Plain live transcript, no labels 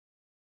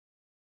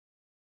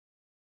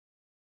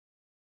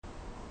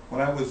When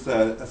I was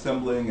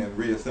assembling and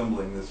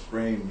reassembling this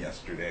frame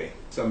yesterday,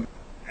 some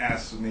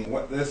asked me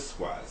what this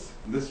was.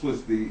 This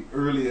was the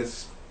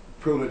earliest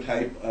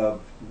prototype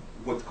of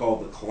what's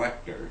called the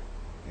collector.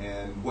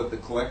 And what the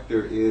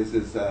collector is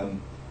it's a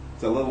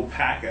little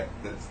packet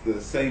that's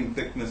the same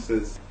thickness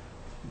as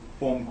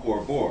foam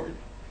core board.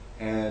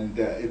 And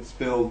it's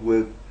filled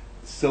with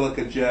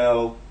silica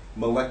gel,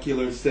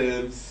 molecular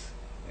sieves,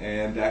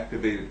 and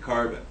activated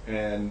carbon.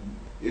 And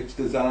it's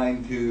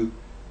designed to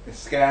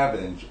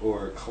scavenge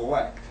or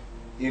collect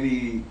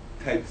any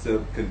types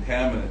of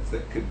contaminants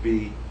that could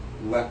be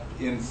left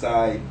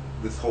inside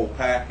this whole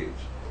package.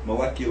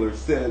 Molecular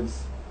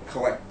sieves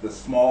collect the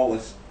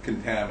smallest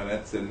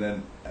contaminants, and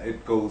then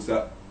it goes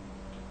up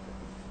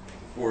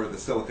for the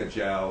silica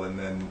gel and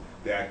then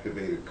the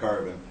activated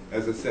carbon.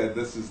 As I said,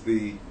 this is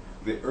the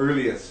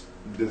earliest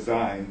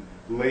design.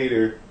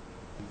 Later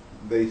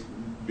they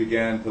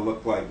began to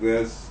look like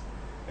this,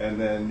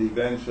 and then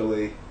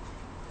eventually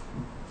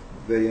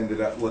they ended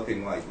up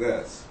looking like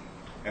this.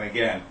 And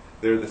again,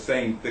 they're the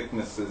same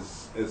thickness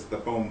as the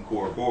foam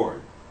core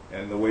board.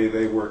 And the way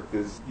they worked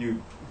is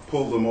you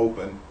pull them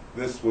open.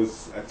 This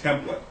was a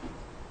template,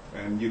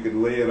 and you could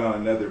lay it on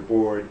another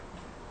board,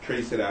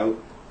 trace it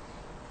out,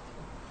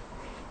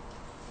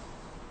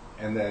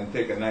 and then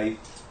take a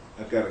knife.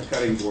 I've got a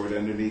cutting board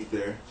underneath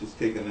there. Just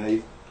take a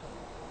knife,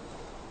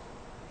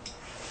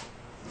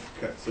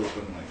 cuts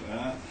open like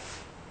that.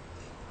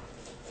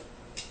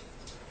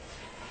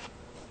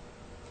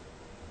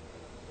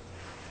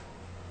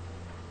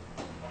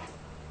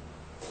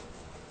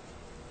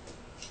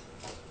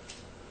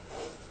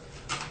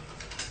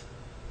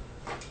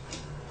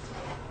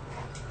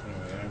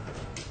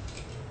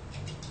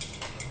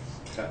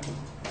 Cut.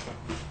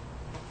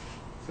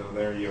 So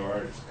there you are,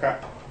 it's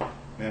cut.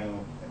 Now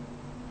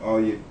all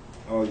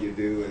you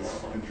do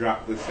is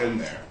drop this in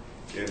there.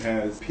 It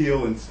has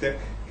peel and stick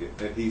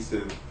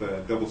adhesive,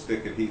 double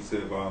stick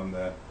adhesive on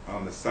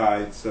the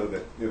side so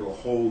that it'll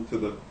hold to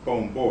the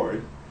foam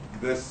board.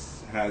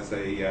 This has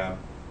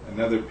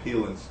another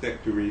peel and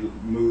stick to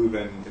remove,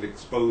 and it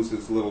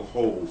exposes little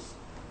holes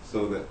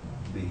so that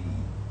the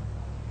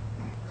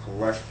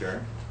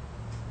collector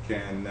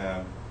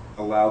can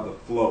allow the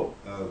flow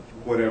of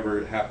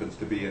whatever happens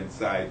to be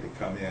inside to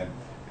come in,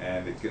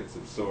 and it gets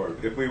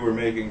absorbed. If we were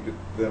making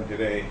them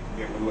today,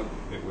 it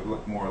would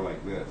look more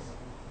like this.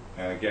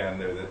 And again,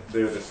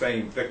 they're the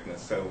same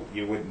thickness, so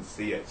you wouldn't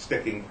see it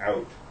sticking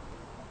out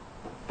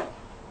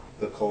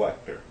the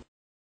collector.